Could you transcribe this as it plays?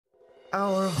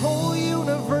Our whole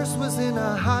universe was in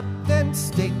a hot, dense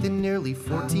state. Then nearly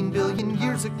 14 billion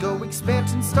years ago,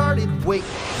 expansion started. Wait,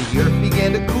 the earth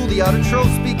began to cool, the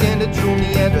autotrophs began to drool.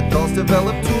 Neanderthals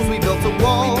developed tools, we built a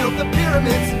wall, we built the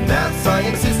pyramids. Math,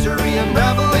 science, history,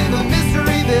 unraveling the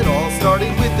mystery that all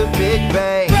started with the Big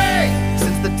Bang.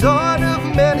 Since the dawn of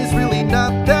man is really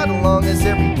not that long, as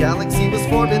every galaxy was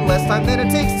formed in less time than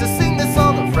it takes to sing this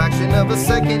song. A fraction of a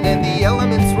second and the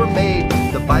elements were made.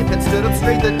 The bipeds stood up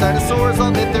straight, the dinosaurs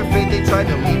all met their fate. They tried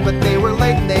to leave but they were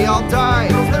late and they all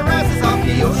died. Throws their asses off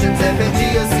the oceans and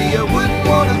Pangea Sea wouldn't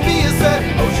wanna be a set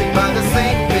in motion by the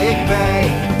same Big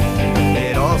Bang.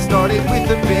 It all started with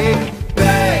the Big